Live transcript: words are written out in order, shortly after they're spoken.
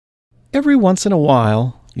Every once in a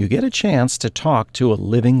while, you get a chance to talk to a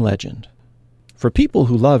living legend. For people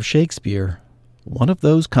who love Shakespeare, one of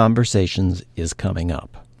those conversations is coming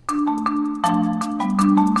up.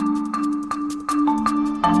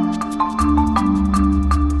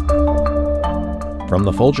 From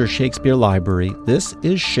the Folger Shakespeare Library, this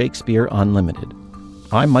is Shakespeare Unlimited.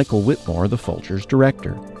 I'm Michael Whitmore, the Folger's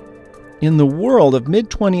director. In the world of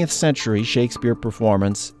mid-20th century Shakespeare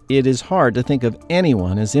performance, it is hard to think of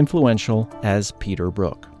anyone as influential as Peter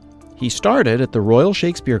Brook. He started at the Royal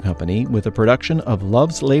Shakespeare Company with a production of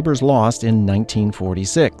Love's Labour's Lost in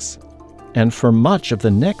 1946. And for much of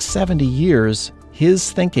the next 70 years,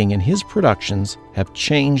 his thinking and his productions have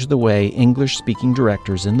changed the way English-speaking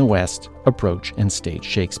directors in the West approach and stage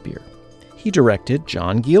Shakespeare. He directed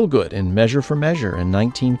John Gielgud in Measure for Measure in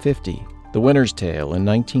 1950, The Winter's Tale in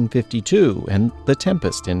 1952, and The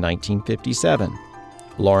Tempest in 1957,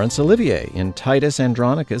 Laurence Olivier in Titus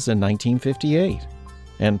Andronicus in 1958,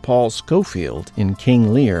 and Paul Scofield in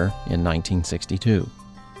King Lear in 1962.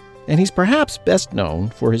 And he's perhaps best known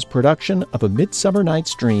for his production of A Midsummer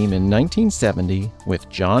Night's Dream in 1970 with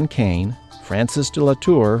John Cain, Francis de la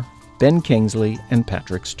Tour, Ben Kingsley, and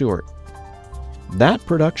Patrick Stewart. That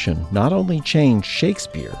production not only changed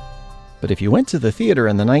Shakespeare, but if you went to the theater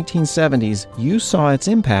in the 1970s, you saw its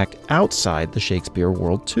impact outside the Shakespeare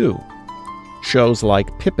world too. Shows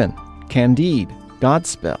like Pippin, Candide,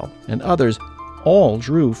 Godspell, and others all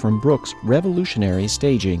drew from Brook's revolutionary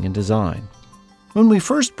staging and design. When we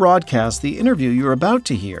first broadcast the interview you're about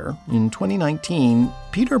to hear, in 2019,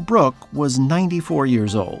 Peter Brook was 94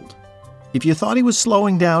 years old. If you thought he was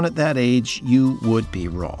slowing down at that age, you would be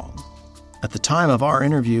wrong. At the time of our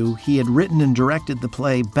interview, he had written and directed the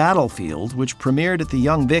play Battlefield, which premiered at the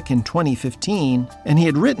Young Vic in 2015, and he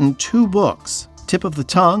had written 2 books, Tip of the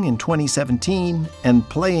Tongue in 2017 and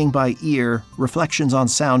Playing by Ear, Reflections on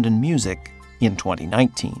Sound and Music in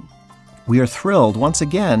 2019. We are thrilled once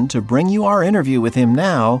again to bring you our interview with him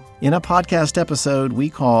now in a podcast episode we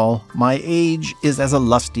call My Age is as a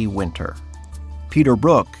Lusty Winter. Peter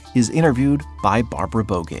Brook is interviewed by Barbara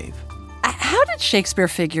Bogave. How did Shakespeare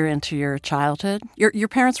figure into your childhood? Your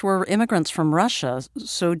parents were immigrants from Russia,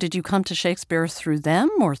 so did you come to Shakespeare through them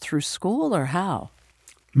or through school, or how?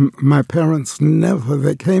 My parents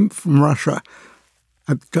they came from Russia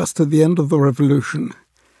just at the end of the Revolution,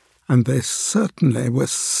 and they certainly were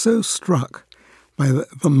so struck by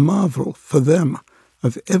the marvel for them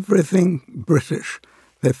of everything British.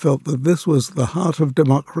 They felt that this was the heart of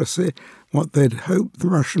democracy, what they'd hoped the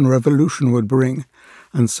Russian Revolution would bring.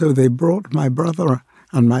 And so they brought my brother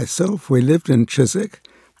and myself, we lived in Chiswick,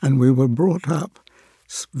 and we were brought up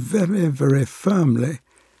very, very firmly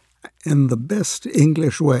in the best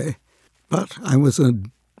English way. But I was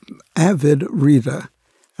an avid reader,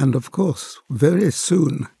 and of course, very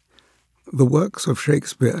soon, the works of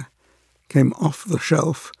Shakespeare came off the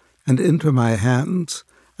shelf and into my hands,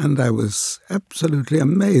 and I was absolutely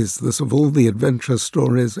amazed that of all the adventure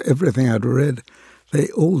stories, everything I'd read, they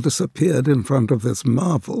all disappeared in front of this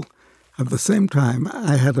marvel. At the same time,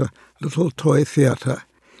 I had a little toy theatre.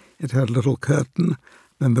 It had a little curtain,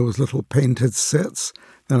 then there was little painted sets,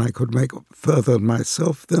 then I could make further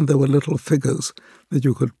myself, then there were little figures that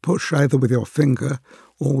you could push either with your finger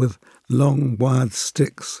or with long wired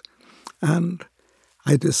sticks. And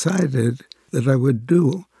I decided that I would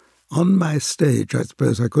do, on my stage, I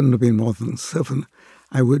suppose I couldn't have been more than 7,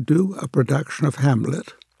 I would do a production of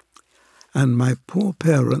Hamlet. And my poor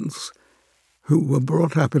parents, who were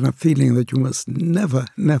brought up in a feeling that you must never,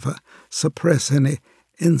 never suppress any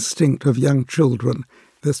instinct of young children.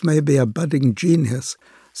 This may be a budding genius.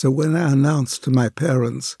 So when I announced to my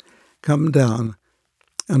parents, come down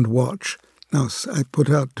and watch. Now, I put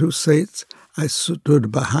out 2 seats. I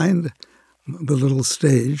stood behind the little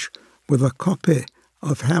stage with a copy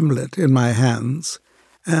of Hamlet in my hands,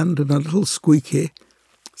 and in a little squeaky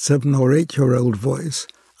 7 or 8-year-old voice,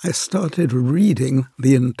 I started reading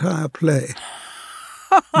the entire play.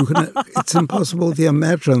 It's impossible to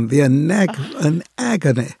imagine an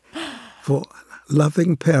agony for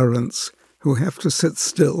loving parents who have to sit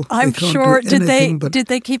still. I'm sure. Did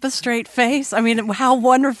they keep a straight face? I mean, how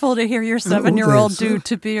wonderful to hear your 7-year-old do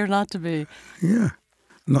to be or not to be. Yeah,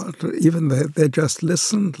 not even they just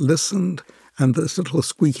listened. And this little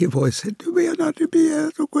squeaky voice said, to be or not to be,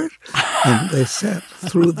 and they sat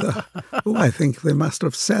through I think they must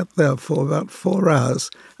have sat there for about 4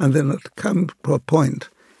 hours. And then it came to a point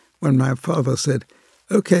when my father said,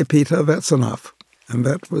 okay, Peter, that's enough. And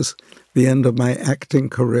that was the end of my acting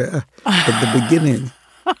career, but the beginning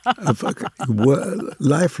of a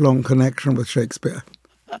lifelong connection with Shakespeare.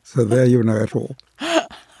 So there you know it all.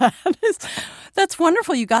 That's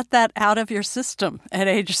wonderful. You got that out of your system at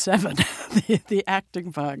age 7, the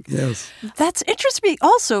acting bug. Yes. That's interesting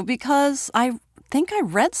also because I think I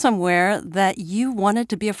read somewhere that you wanted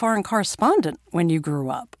to be a foreign correspondent when you grew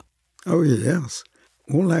up. Oh, yes.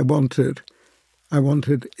 All I wanted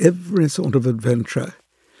every sort of adventure.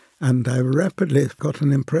 And I rapidly got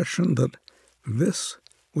an impression that this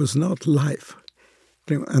was not life.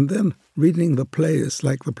 And then reading the plays,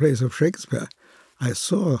 like the plays of Shakespeare,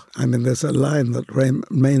 there's a line that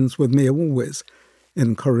remains with me always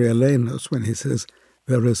in Coriolanus when he says,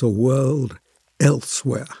 there is a world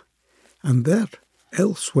elsewhere. And that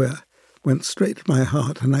elsewhere went straight to my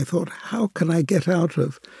heart. And I thought, how can I get out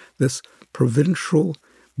of this provincial,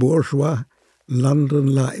 bourgeois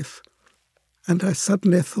London life? And I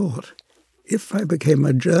suddenly thought, if I became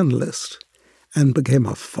a journalist and became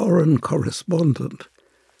a foreign correspondent,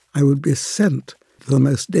 I would be sent to the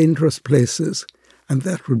most dangerous places, and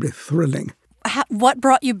that would be thrilling. What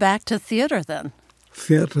brought you back to theater then?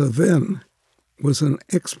 Theater then was an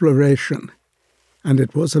exploration, and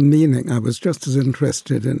it was a meaning. I was just as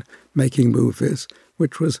interested in making movies,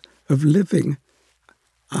 which was of living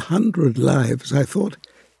 100 lives. I thought,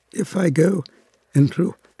 if I go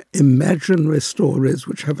into imaginary stories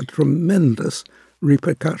which have a tremendous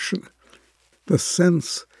repercussion, the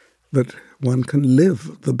sense that one can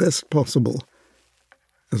live the best possible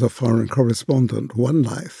as a foreign correspondent, one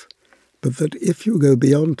life, but that if you go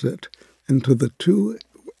beyond it into the two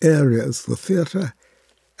areas, the theatre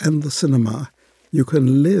and the cinema, you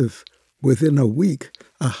can live within a week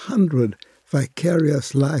 100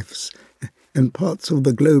 vicarious lives in parts of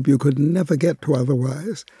the globe you could never get to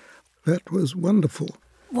otherwise. That was wonderful.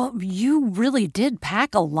 Well, you really did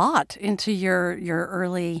pack a lot into your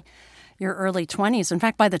early 20s. In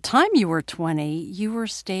fact, by the time you were 20, you were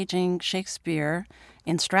staging Shakespeare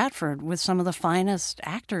in Stratford with some of the finest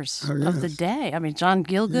actors of the day. I mean, John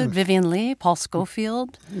Gielgud, Vivien Leigh, Paul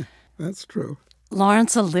Scofield. Yeah, that's true.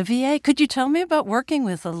 Laurence Olivier. Could you tell me about working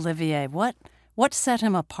with Olivier? What set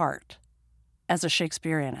him apart as a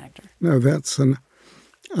Shakespearean actor? No, that's an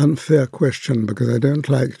unfair question because I don't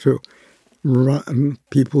like to run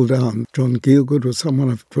people down. John Gielgud was someone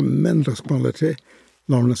of tremendous quality.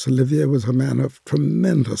 Laurence Olivier was a man of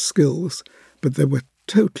tremendous skills, but they were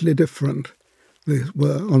totally different. They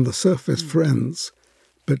were on the surface friends,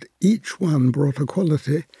 but each one brought a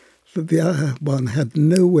quality that the other one had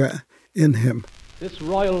nowhere in him. This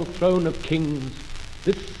royal throne of kings,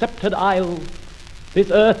 this sceptred isle, this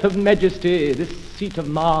earth of majesty, this seat of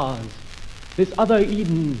Mars, this other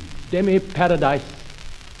Eden, demi-paradise,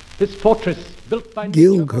 this fortress built by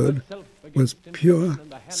Gielgud was pure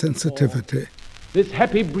sensitivity. This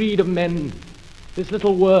happy breed of men, this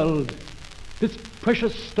little world, this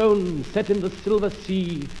precious stone set in the silver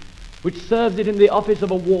sea, which serves it in the office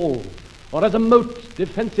of a wall, or as a moat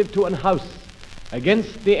defensive to an house,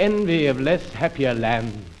 against the envy of less happier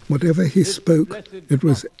lands. Whatever he spoke, it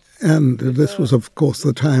was, and this was of course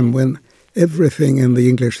the time when everything in the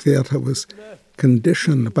English theatre was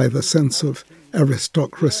conditioned by the sense of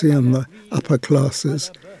aristocracy and the upper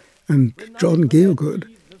classes, and John Gielgud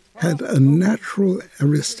had a natural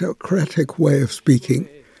aristocratic way of speaking,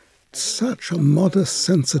 such a modest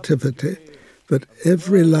sensitivity that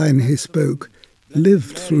every line he spoke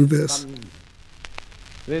lived through this.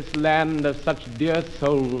 This land of such dear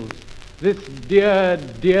souls, this dear,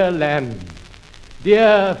 dear land,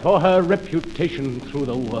 dear for her reputation through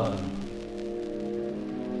the world.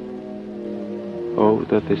 Oh,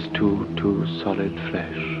 that this too solid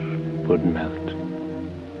flesh would melt,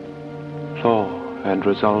 thaw and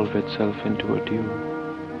resolve itself into a dew.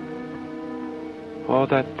 Or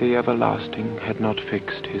that the everlasting had not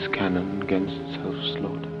fixed his cannon against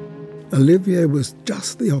self-slaughter. Olivier was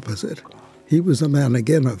just the opposite. He was a man,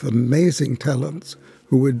 again, of amazing talents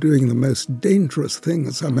who were doing the most dangerous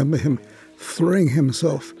things. I remember him throwing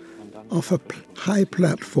himself off a high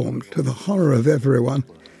platform to the horror of everyone.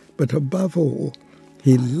 But above all,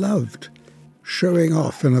 he loved showing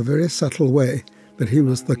off in a very subtle way that he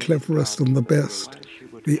was the cleverest and the best,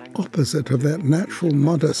 the opposite of that natural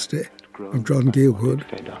modesty of John Gielgud.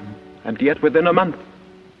 And yet within a month,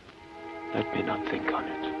 let me not think on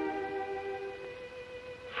it.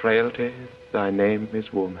 Frailty, thy name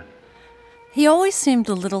is woman. He always seemed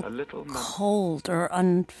a little cold or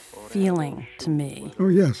unfeeling to me. Oh,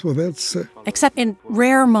 yes, well, that's... Except in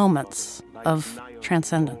rare moments of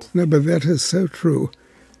transcendence. No, but that is so true,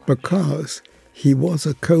 because he was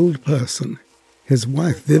a cold person. His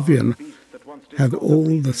wife, Vivien, had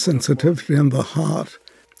all the sensitivity and the heart.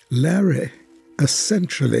 Larry,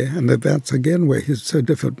 essentially, and that's again where he's so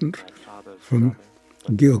different from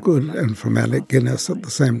Gielgud and from Alec Guinness at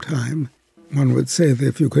the same time, one would say that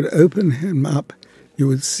if you could open him up, you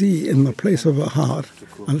would see in the place of a heart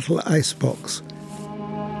a little icebox.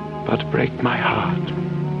 But break my heart,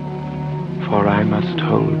 for I must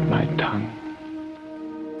hold my tongue.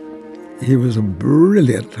 He was a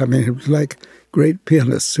brilliant, it was like great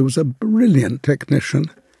pianists. He was a brilliant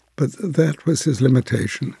technician, but that was his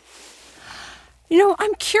limitation.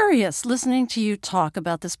 I'm curious, listening to you talk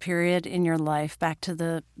about this period in your life, back to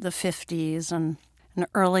the 50s and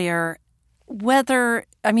earlier, whether,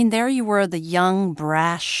 there you were, the young,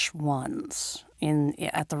 brash ones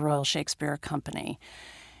at the Royal Shakespeare Company.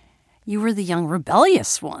 You were the young,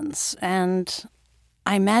 rebellious ones, and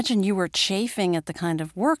I imagine you were chafing at the kind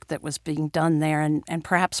of work that was being done there and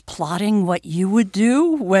perhaps plotting what you would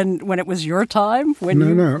do when it was your time? When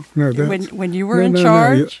you were in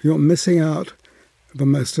charge? No, you're missing out the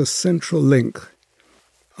most essential link.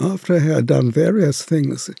 After I had done various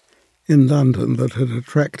things in London that had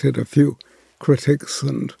attracted a few critics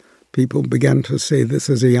and people began to say this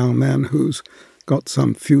is a young man who's got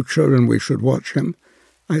some future and we should watch him,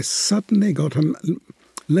 I suddenly got a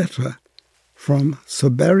letter from Sir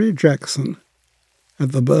Barry Jackson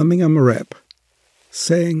at the Birmingham Rep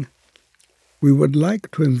saying, we would like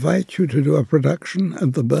to invite you to do a production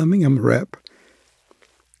at the Birmingham Rep.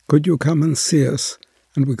 Could you come and see us?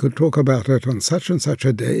 And we could talk about it on such and such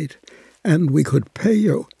a date, and we could pay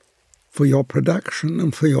you for your production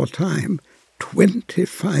and for your time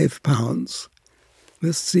 £25.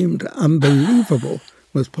 This seemed unbelievable,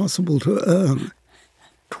 was possible to earn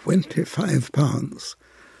 £25.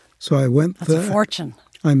 So I went there. That's a fortune.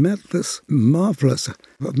 I met this marvelous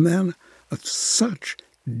man of such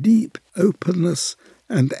deep openness,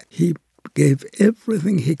 and he gave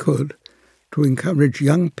everything he could to encourage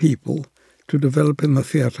young people to develop in the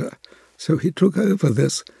theatre. So he took over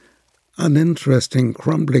this uninteresting,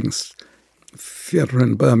 crumbling theatre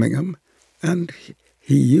in Birmingham, and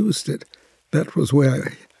he used it. That was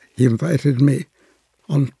where he invited me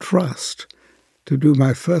on trust to do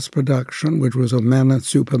my first production, which was of Man and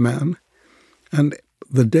Superman. And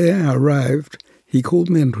the day I arrived, he called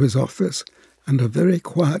me into his office, and a very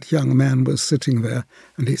quiet young man was sitting there,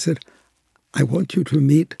 and he said, I want you to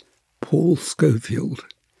meet Paul Scofield.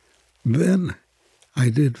 Then I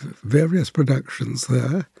did various productions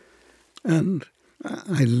there, and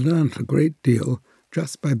I learned a great deal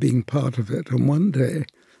just by being part of it. And one day,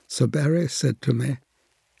 Sir Barry said to me,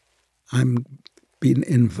 I'm been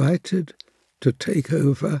invited to take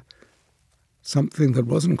over something that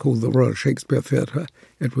wasn't called the Royal Shakespeare Theatre.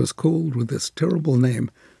 It was called, with this terrible name,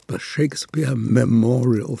 the Shakespeare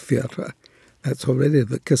Memorial Theatre. That's already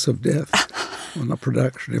the kiss of death on a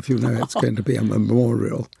production, if you know it's going to be a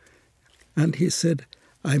memorial. And he said,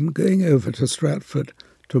 I'm going over to Stratford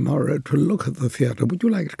tomorrow to look at the theatre. Would you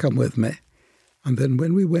like to come with me? And then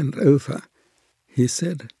when we went over, he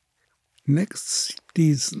said, next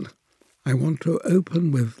season, I want to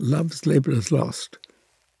open with Love's Labour is Lost.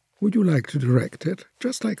 Would you like to direct it?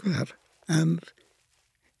 Just like that. And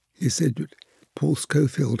he said, Paul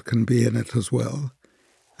Scofield can be in it as well.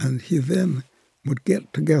 And he then would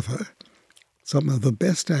get together some of the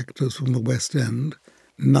best actors from the West End,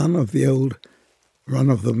 none of the old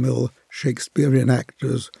run-of-the-mill Shakespearean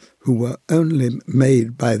actors who were only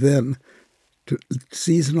made by then to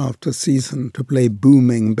season after season to play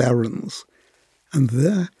booming barons. And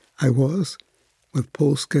there I was with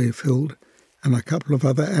Paul Scofield and a couple of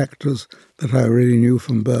other actors that I already knew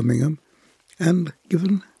from Birmingham, and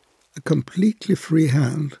given a completely free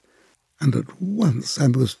hand. And at once I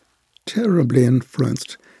was terribly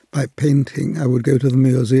influenced by painting. I would go to the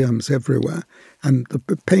museums everywhere, and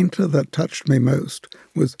the painter that touched me most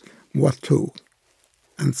was Watteau.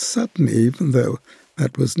 And suddenly, even though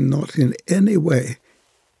that was not in any way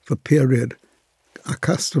the period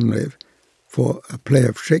customary for a play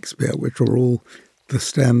of Shakespeare, which were all the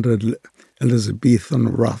standard Elizabethan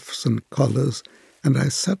ruffs and collars, and I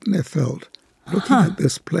suddenly felt, looking at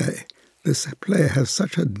this play has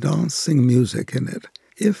such a dancing music in it.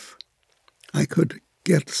 If I could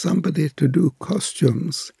get somebody to do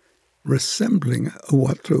costumes resembling a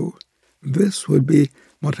Watteau, this would be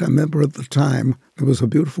what I remember at the time. There was a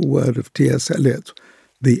beautiful word of T.S. Eliot,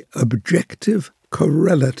 the objective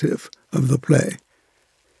correlative of the play.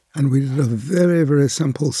 And we did a very, very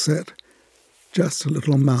simple set, just a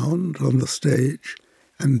little mound on the stage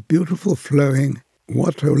and beautiful flowing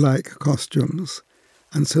Watteau-like costumes.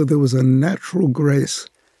 And so there was a natural grace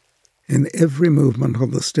in every movement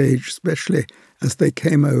on the stage, especially as they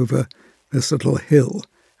came over this little hill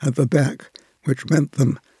at the back, which meant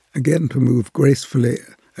them again to move gracefully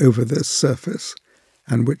over this surface,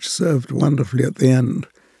 and which served wonderfully at the end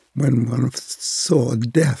when one saw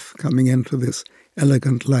death coming into this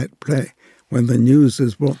elegant light play, when the news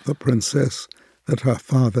is brought the princess that her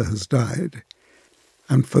father has died.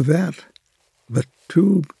 And for that,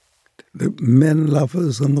 the men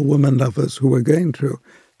lovers and the women lovers who were going to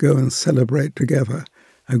go and celebrate together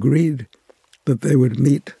agreed that they would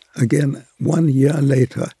meet again 1 year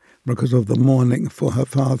later because of the mourning for her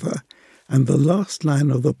father. And the last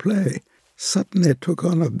line of the play suddenly took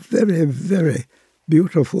on a very, very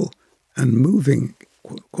beautiful and moving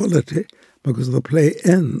quality, because the play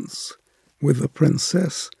ends with the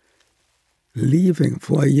princess leaving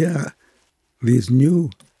for a year these new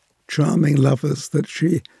charming lovers that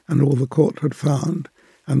she and all the court had found.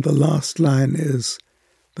 And the last line is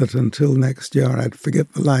that until next year, I'd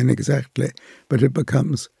forget the line exactly, but it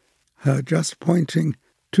becomes her just pointing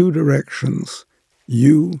two directions,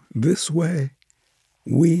 you this way,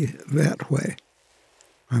 we that way.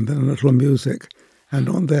 And then a little music. And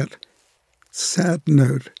on that sad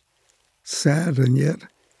note, sad and yet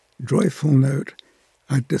joyful note,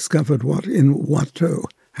 I discovered what in Watteau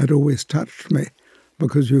had always touched me,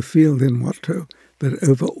 because you feel in Watteau that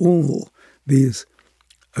over all these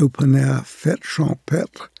open-air fêtes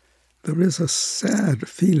champêtres, there is a sad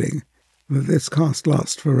feeling that this can't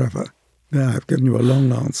last forever. There, I've given you a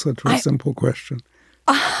long answer to a simple question.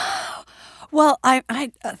 Well,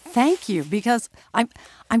 I thank you, because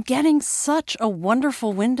I'm getting such a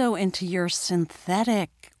wonderful window into your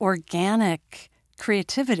synthetic, organic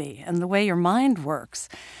creativity and the way your mind works.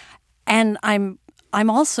 And I'm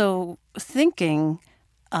also thinking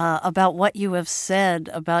about what you have said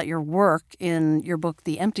about your work in your book,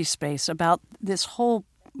 The Empty Space, about this whole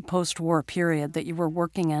post-war period that you were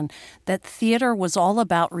working in, that theater was all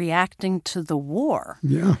about reacting to the war.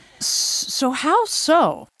 Yeah. So how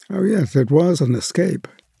so? Oh, yes, it was an escape.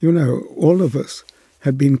 You know, all of us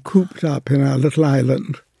had been cooped up in our little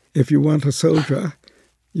island. If you weren't a soldier,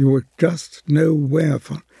 you were just nowhere.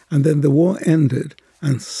 And then the war ended,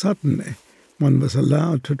 and suddenly one was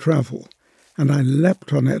allowed to travel. And I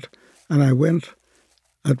leapt on it, and I went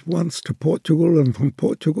at once to Portugal, and from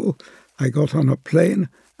Portugal I got on a plane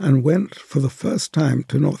and went for the first time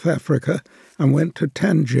to North Africa and went to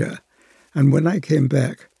Tangier. And when I came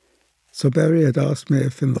back, Sir Barry had asked me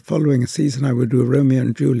if in the following season I would do Romeo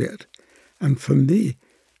and Juliet. And for me,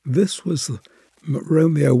 this was,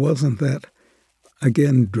 Romeo wasn't that,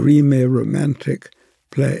 again, dreamy, romantic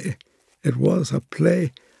play. It was a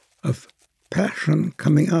play of passion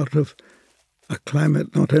coming out of a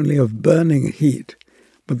climate not only of burning heat,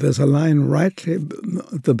 but there's a line right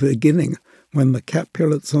at the beginning when the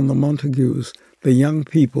Capulets and the Montagues, the young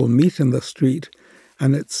people, meet in the street,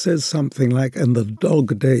 and it says something like, and the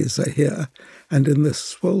dog days are here. And in this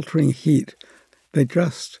sweltering heat, they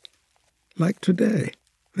just, like today,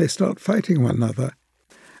 they start fighting one another.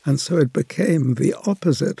 And so it became the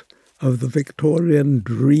opposite of the Victorian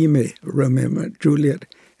dreamy Romeo and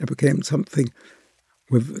Juliet. It became something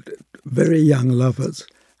with very young lovers.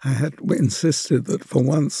 I had insisted that for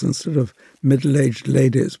once, instead of middle-aged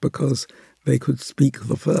ladies, because they could speak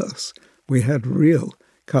the verse, we had real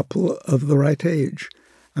couple of the right age.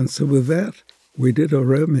 And so with that, we did a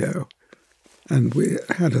Romeo, and we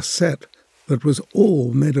had a set that was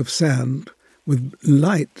all made of sand with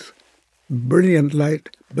light, brilliant light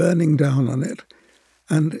burning down on it.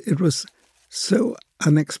 And it was so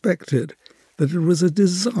unexpected that it was a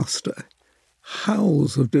disaster.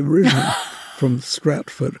 Howls of derision from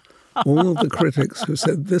Stratford. All of the critics who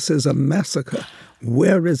said, this is a massacre.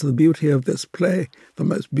 Where is the beauty of this play? The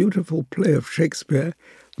most beautiful play of Shakespeare,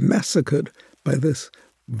 massacred by this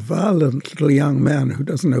violent little young man who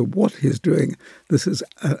doesn't know what he's doing. This is,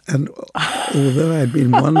 and although I'd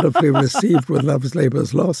been wonderfully received with Love's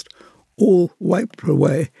Labour's Lost, all wiped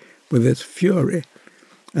away with its fury.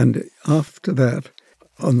 And after that,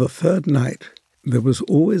 on the third night, there was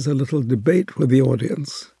always a little debate with the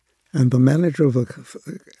audience. And the manager of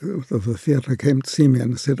the theatre came to see me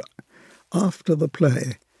and said, after the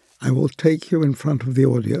play, I will take you in front of the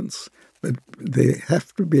audience, but they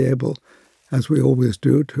have to be able, as we always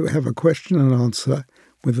do, to have a question and answer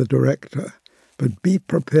with the director. But be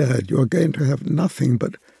prepared. You're going to have nothing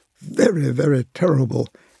but very, very terrible,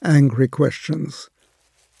 angry questions.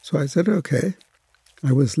 So I said, okay.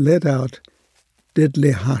 I was led out,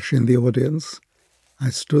 deadly hush in the audience. I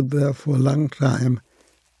stood there for a long time.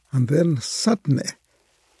 And then suddenly,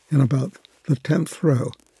 in about the 10th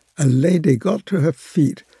row, a lady got to her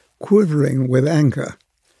feet, quivering with anger.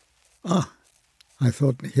 I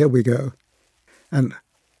thought, here we go. And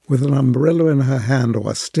with an umbrella in her hand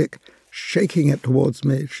or a stick, shaking it towards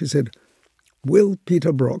me, she said, will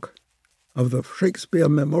Peter Brook of the Shakespeare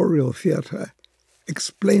Memorial Theatre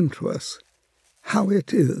explain to us how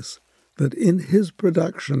it is that in his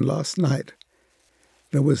production last night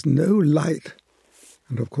there was no light.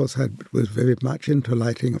 And of course I was very much into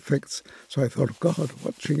lighting effects, so I thought, God,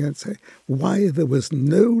 what's she going to say? Why there was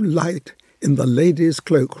no light in the ladies'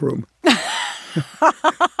 cloakroom.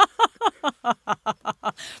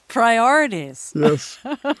 Priorities. Yes.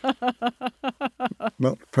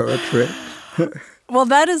 Not poetry. Well,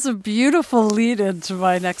 that is a beautiful lead-in to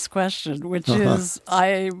my next question, which is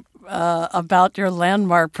about your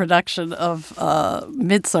landmark production of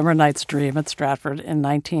Midsummer Night's Dream at Stratford in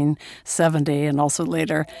 1970 and also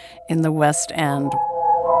later in the West End.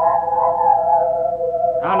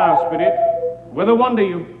 How now, Spirit? Whither wander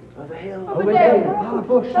you? Over there, on a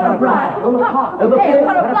bush, on a briar, on a park, over there,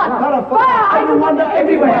 on a flood, fire, I will wander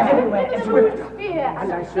everywhere, swifter.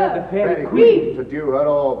 And I serve the fairy queen to dew her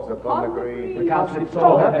orbs upon the green. The council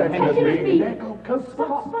saw her, and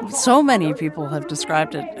So many people have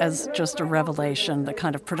described it as just a revelation, the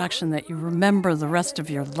kind of production that you remember the rest of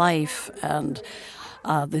your life. And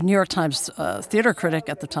the New York Times theater critic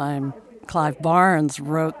at the time, Clive Barnes,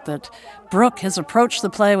 wrote that Brooke has approached the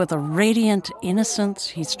play with a radiant innocence.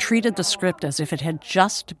 He's treated the script as if it had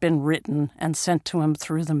just been written and sent to him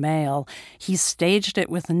through the mail. He's staged it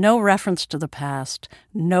with no reference to the past,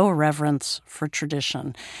 no reverence for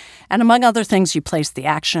tradition. And among other things, you place the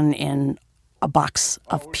action in a box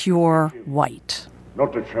of pure white.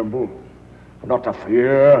 Not to tremble, not to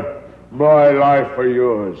fear, my life for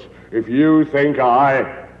yours. If you think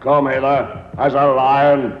I come hither as a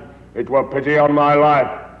lion, it were pity on my life.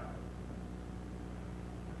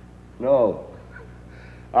 No,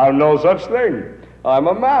 I'm no such thing. I'm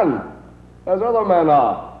a man, as other men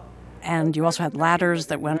are. And you also had ladders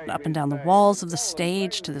that went up and down the walls of the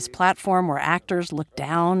stage to this platform where actors looked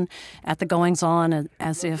down at the goings-on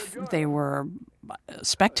as if they were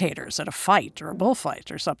spectators at a fight or a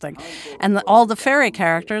bullfight or something. And all the fairy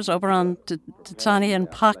characters, Oberon, Titania, and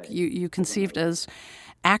Puck, you conceived as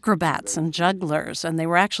acrobats and jugglers, and they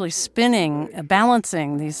were actually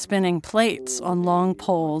balancing these spinning plates on long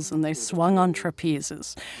poles, and they swung on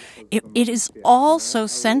trapezes. It is all so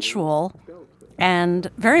sensual and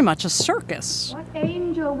very much a circus. What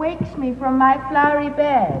angel wakes me from my flowery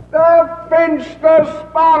bed? The finch, the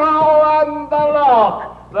sparrow, and the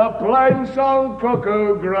lark, the plain-song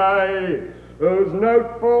cuckoo grey, whose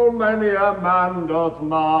note full many a man doth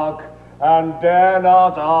mark, and dare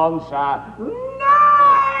not answer.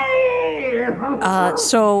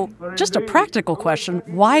 So, just a practical question,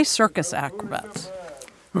 why circus acrobats?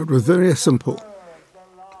 It was very simple.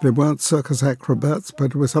 They weren't circus acrobats,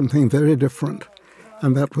 but it was something very different.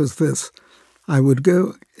 And that was this. I would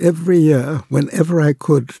go every year, whenever I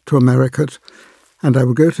could, to America, and I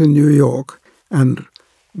would go to New York. And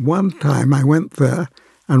one time I went there,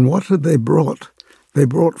 and what had they brought? They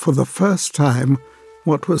brought for the first time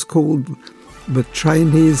what was called the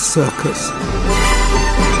Chinese circus.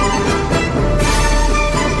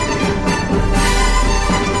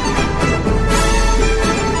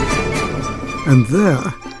 And there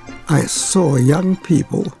I saw young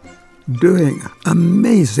people doing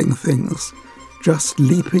amazing things, just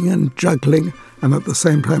leaping and juggling, and at the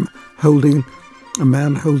same time a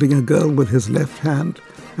man holding a girl with his left hand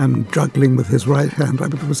and juggling with his right hand. I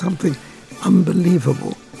mean, it was something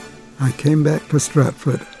unbelievable. I came back to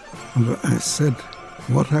Stratford and I said,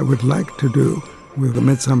 what I would like to do with the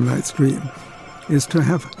Midsummer Night's Dream is to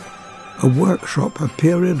have a workshop, a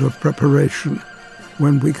period of preparation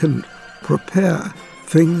when we can prepare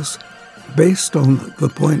things based on the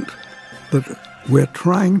point that we're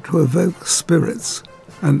trying to evoke spirits,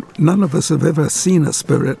 and none of us have ever seen a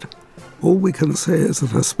spirit. All we can say is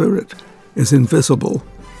that a spirit is invisible,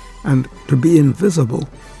 and to be invisible,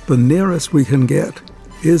 the nearest we can get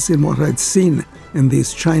is in what I'd seen in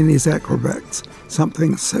these Chinese acrobats,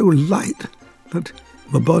 something so light that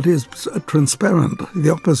the body is transparent,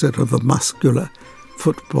 the opposite of the muscular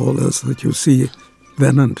footballers that you see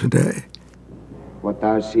then and today. What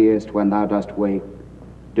thou seest when thou dost wake,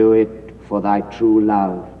 do it for thy true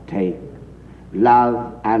love take.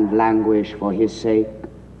 Love and languish for his sake,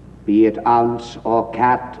 be it ounce or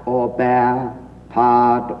cat or bear,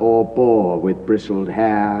 pard or boar with bristled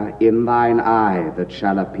hair, in thine eye that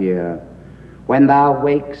shall appear. When thou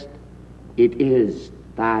wakest, it is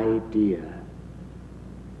thy dear.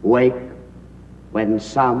 Wake when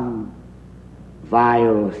some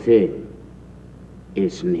vile thing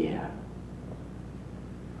is near.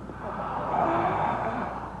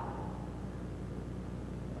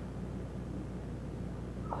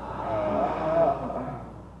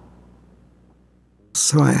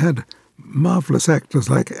 So I had marvelous actors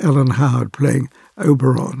like Alan Howard playing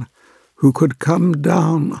Oberon, who could come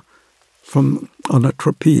down on a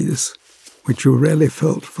trapeze, which you really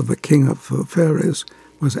felt for the king of the fairies,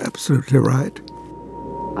 was absolutely right.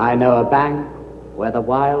 I know a bank where the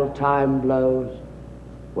wild thyme blows,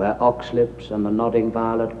 where oxlips and the nodding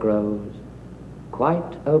violet grows,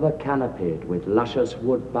 quite over-canopied with luscious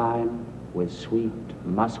woodbine, with sweet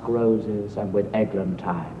musk roses, and with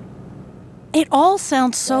eglantine. It all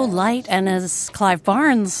sounds so light and, as Clive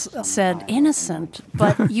Barnes said, innocent.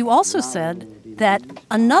 But you also said that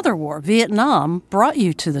another war, Vietnam, brought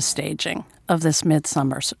you to the staging of this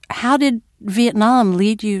Midsummer. So how did Vietnam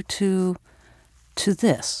lead you to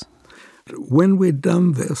this? When we'd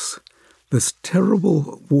done this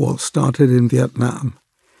terrible war started in Vietnam.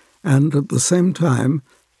 And at the same time,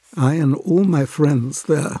 I and all my friends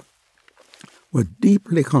there were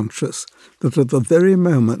deeply conscious that at the very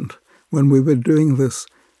moment when we were doing this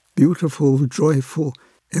beautiful, joyful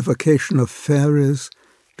evocation of fairies,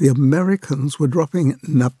 the Americans were dropping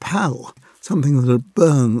napalm, something that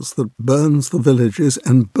burns the villages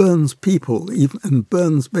and burns people, and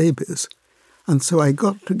burns babies. And so I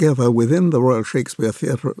got together within the Royal Shakespeare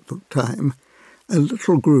Theatre at the time a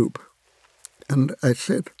little group, and I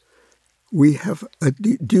said, we have a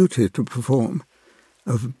duty to perform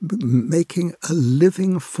of making a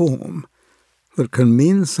living form that can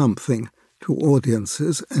mean something to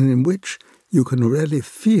audiences and in which you can really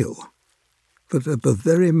feel that at the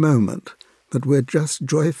very moment that we're just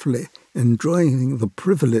joyfully enjoying the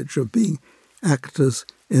privilege of being actors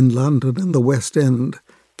in London and the West End,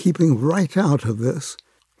 keeping right out of this,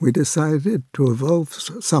 we decided to evolve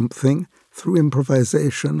something through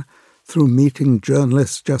improvisation, through meeting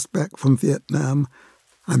journalists just back from Vietnam.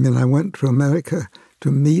 I went to America to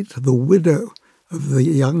meet the widow of the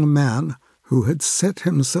young man who had set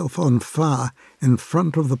himself on fire in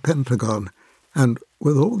front of the Pentagon. And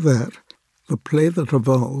with all that, the play that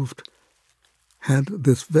evolved had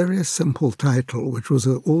this very simple title, which was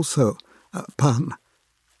also a pun,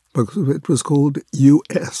 because it was called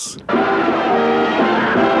U.S.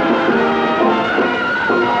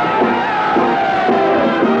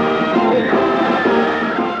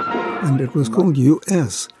 And it was called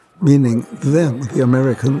U.S., meaning them, the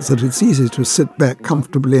Americans, that it's easy to sit back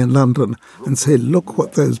comfortably in London and say, look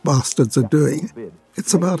what those bastards are doing.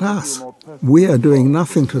 It's about us. We are doing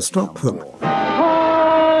nothing to stop them.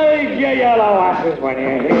 Hide your yellow asses when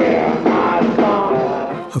you hear my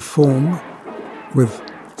song. A form with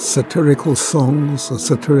satirical songs, a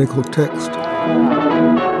satirical text.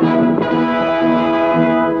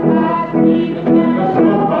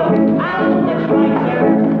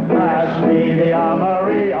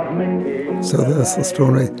 So there's the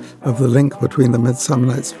story of the link between the Midsummer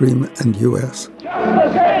Night's Dream and U.S. Just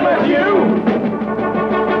the same as you!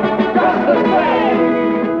 Just the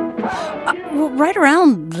same! Right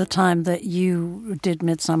around the time that you did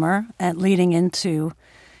Midsummer and leading into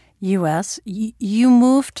U.S., you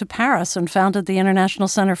moved to Paris and founded the International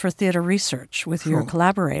Center for Theatre Research with your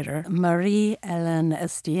collaborator, Marie-Hélène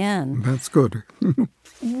Estienne. That's good.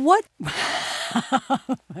 What?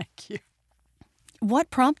 Thank you. What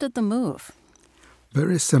prompted the move?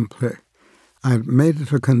 Very simply, I made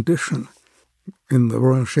it a condition in the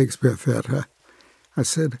Royal Shakespeare Theatre. I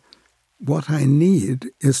said, what I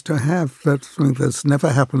need is to have something that's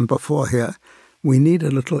never happened before here. We need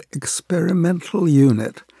a little experimental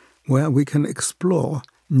unit where we can explore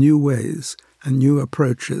new ways and new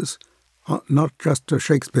approaches, not just to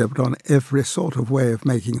Shakespeare, but on every sort of way of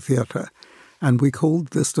making theatre. And we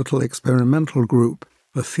called this little experimental group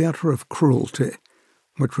the Theatre of Cruelty,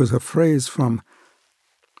 which was a phrase from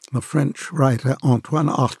the French writer Antoine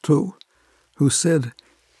Artaud, who said,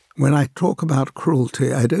 when I talk about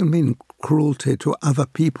cruelty, I don't mean cruelty to other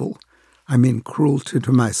people, I mean cruelty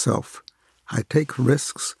to myself. I take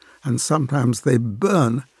risks, and sometimes they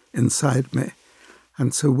burn inside me.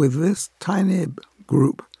 And so with this tiny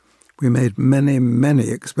group, we made many, many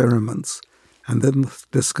experiments, and then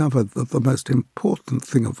discovered that the most important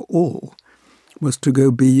thing of all was to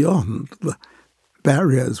go beyond the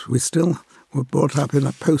barriers. We still were brought up in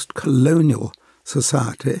a post-colonial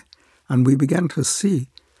society, and we began to see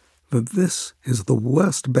that this is the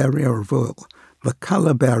worst barrier of all, the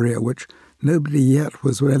color barrier, which nobody yet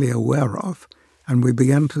was really aware of. And we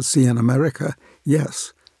began to see in America,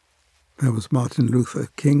 yes, there was Martin Luther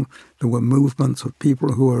King, there were movements of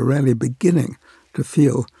people who were really beginning to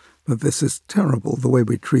feel that this is terrible, the way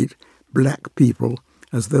we treat black people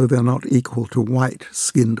as though they're not equal to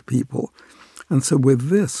white-skinned people. And so with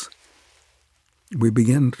this, we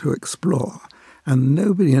began to explore, and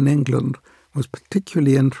nobody in England was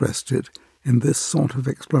particularly interested in this sort of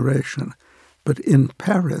exploration. But in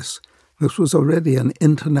Paris, This was already an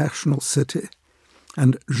international city.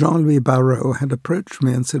 And Jean-Louis Barrault had approached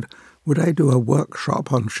me and said, would I do a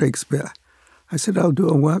workshop on Shakespeare? I said, I'll do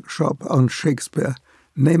a workshop on Shakespeare,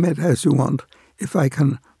 name it as you want, if I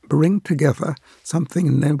can bring together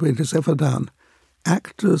something nobody has ever done.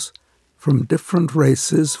 Actors from different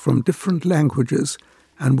races, from different languages,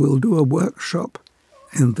 and we'll do a workshop.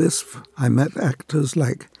 In this, I met actors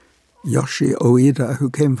like Yoshi Oida,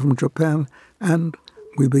 who came from Japan, and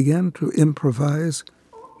we began to improvise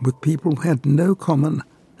with people who had no common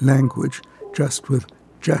language, just with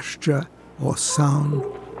gesture or sound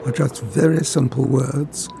or just very simple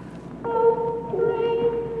words.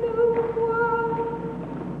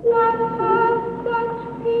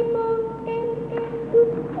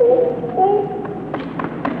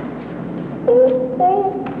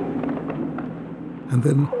 And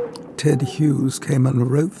then Ted Hughes came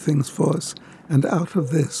and wrote things for us, and out of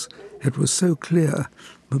this, it was so clear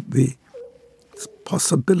that the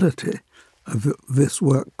possibility of this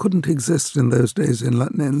work couldn't exist in those days in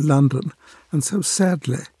London. And so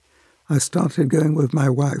sadly, I started going with my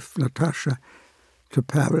wife, Natasha, to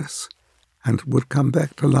Paris and would come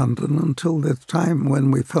back to London until the time when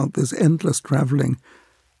we felt this endless travelling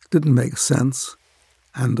didn't make sense,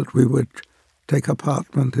 and that we would take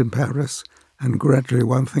apartment in Paris, and gradually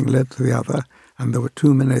one thing led to the other, and there were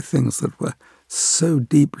too many things that were so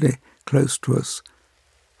deeply close to us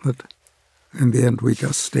that in the end, we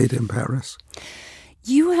just stayed in Paris.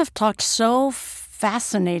 You have talked so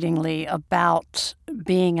fascinatingly about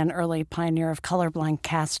being an early pioneer of colorblind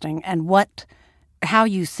casting and how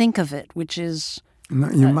you think of it, which is no,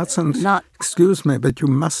 you mustn't. Excuse me, but you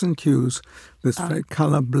mustn't use this phrase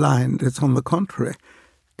colorblind. It's on the contrary,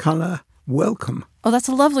 color welcome. Oh, that's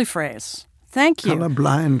a lovely phrase. Thank you.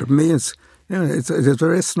 Colorblind means, it's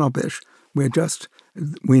very snobbish.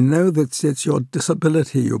 We know that it's your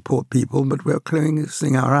disability, you poor people, but we're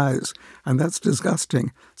closing our eyes, and that's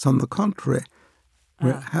disgusting. So on the contrary,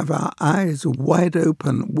 we have our eyes wide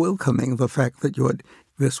open, welcoming the fact that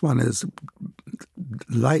this one is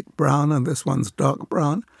light brown and this one's dark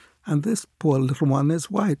brown, and this poor little one is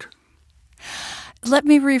white. Let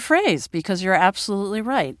me rephrase, because you're absolutely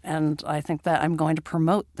right, and I think that I'm going to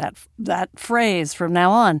promote that phrase from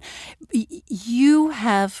now on. You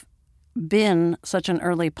have been such an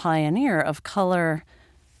early pioneer of color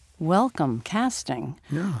welcome casting.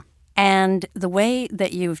 Yeah. And the way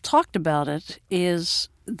that you've talked about it is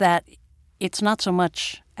that it's not so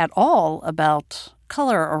much at all about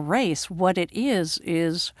color or race. What it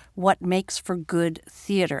is what makes for good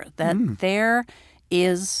theater. That there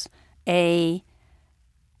is a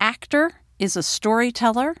actor, is a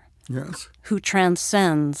storyteller, yes, who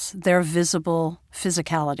transcends their visible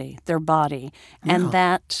physicality, their body. And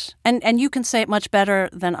and you can say it much better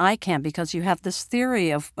than I can, because you have this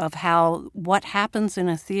theory of how what happens in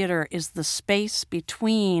a theater is the space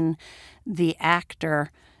between the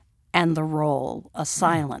actor and the role, a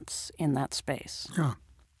silence in that space. Yeah.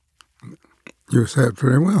 You say it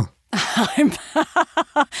very well.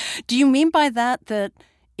 Do you mean by that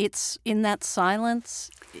it's in that silence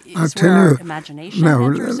is where imagination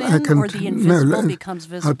enters in, or the invisible becomes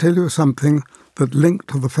visible? I'll tell you something that linked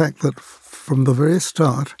to the fact that from the very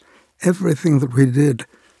start, everything that we did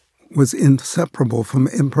was inseparable from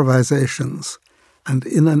improvisations. And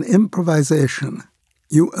in an improvisation,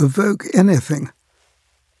 you evoke anything.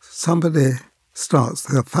 Somebody starts,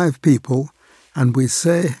 there are 5 people, and we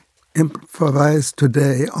say, improvise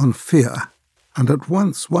today on fear. And at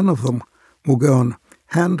once, one of them will go on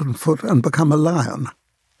hand and foot and become a lion.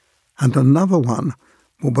 And another one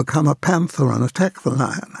will become a panther and attack the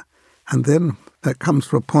lion. And then that comes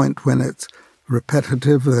to a point when it's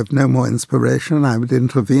repetitive, they have no more inspiration. I would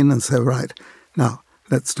intervene and say, right, now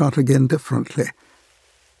let's start again differently.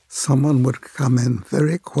 Someone would come in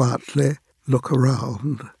very quietly, look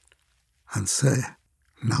around, and say,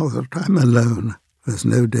 now that I'm alone, there's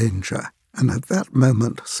no danger. And at that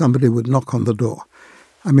moment, somebody would knock on the door.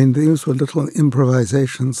 I mean, these were little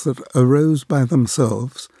improvisations that arose by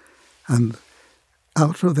themselves, and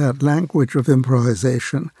out of that language of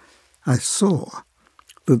improvisation, I saw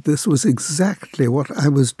that this was exactly what I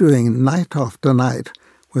was doing night after night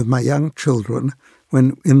with my young children,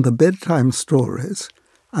 when in the bedtime stories,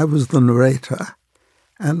 I was the narrator,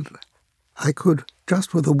 and I could,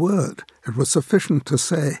 just with a word, it was sufficient to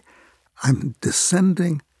say, I'm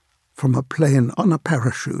descending from a plane on a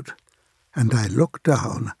parachute, and I look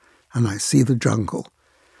down and I see the jungle.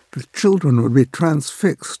 The children would be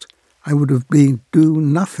transfixed. I would have been do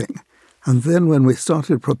nothing. And then when we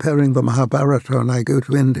started preparing the Mahabharata and I go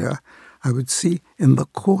to India, I would see in the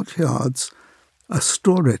courtyards a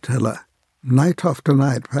storyteller, night after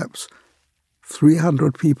night perhaps,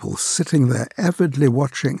 300 people sitting there avidly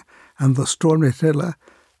watching, and the storyteller,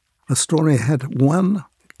 the story had one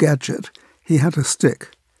gadget. He had a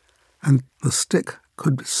stick, and the stick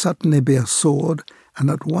could suddenly be a sword, and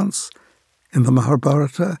at once, in the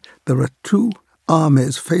Mahabharata, there are two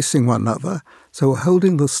armies facing one another, so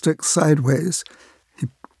holding the stick sideways, he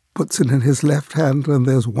puts it in his left hand and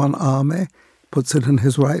there's one army, puts it in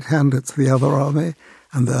his right hand, it's the other army,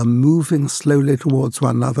 and they're moving slowly towards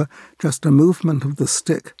one another, just a movement of the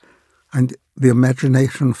stick, and the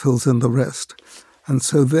imagination fills in the rest. And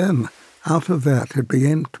so then, out of that, it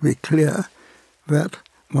began to be clear that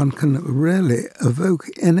one can really evoke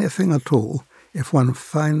anything at all if one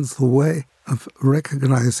finds the way of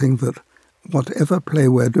recognizing that whatever play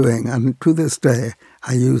we're doing, and to this day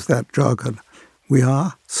I use that jargon, we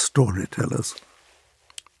are storytellers.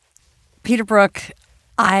 Peter Brook,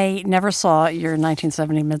 I never saw your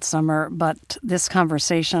 1970 Midsummer, but this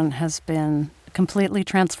conversation has been completely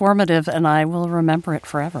transformative, and I will remember it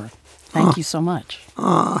forever. Thank you so much.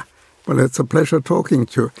 Well, it's a pleasure talking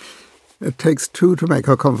to you. It takes two to make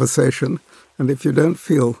a conversation, and if you don't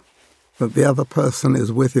feel that the other person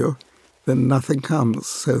is with you, then nothing comes.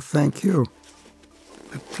 So thank you.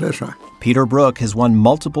 A pleasure. Peter Brook has won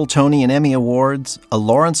multiple Tony and Emmy Awards, a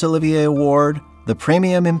Laurence Olivier Award, the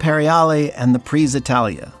Premium Imperiale, and the Prix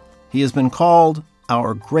Italia. He has been called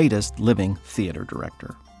our greatest living theater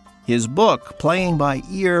director. His book, Playing by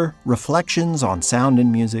Ear, Reflections on Sound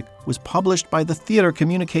and Music, was published by the Theater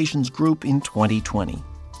Communications Group in 2020.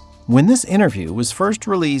 When this interview was first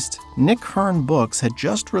released, Nick Hearn Books had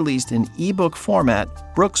just released in ebook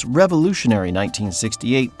format Brook's revolutionary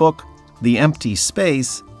 1968 book, The Empty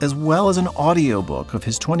Space, as well as an audiobook of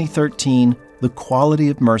his 2013 The Quality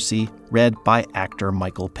of Mercy, read by actor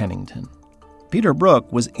Michael Pennington. Peter Brook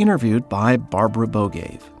was interviewed by Barbara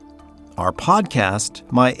Bogave. Our podcast,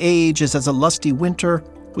 My Age is as a Lusty Winter,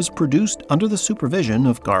 was produced under the supervision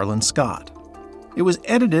of Garland Scott. It was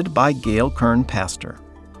edited by Gail Kern-Pastor.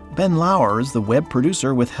 Ben Lauer is the web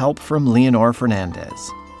producer with help from Leonor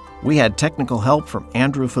Fernandez. We had technical help from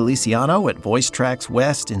Andrew Feliciano at Voice Tracks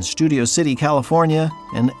West in Studio City, California,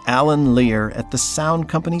 and Alan Lear at the Sound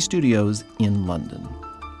Company Studios in London.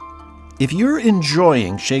 If you're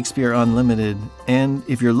enjoying Shakespeare Unlimited, and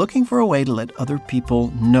if you're looking for a way to let other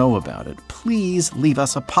people know about it, please leave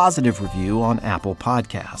us a positive review on Apple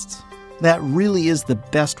Podcasts. That really is the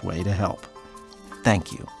best way to help.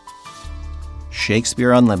 Thank you.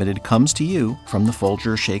 Shakespeare Unlimited comes to you from the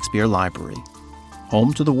Folger Shakespeare Library.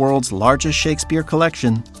 Home to the world's largest Shakespeare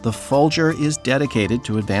collection, the Folger is dedicated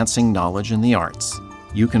to advancing knowledge in the arts.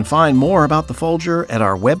 You can find more about the Folger at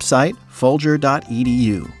our website,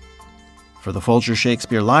 folger.edu. For the Folger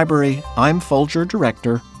Shakespeare Library, I'm Folger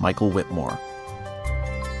Director Michael Whitmore.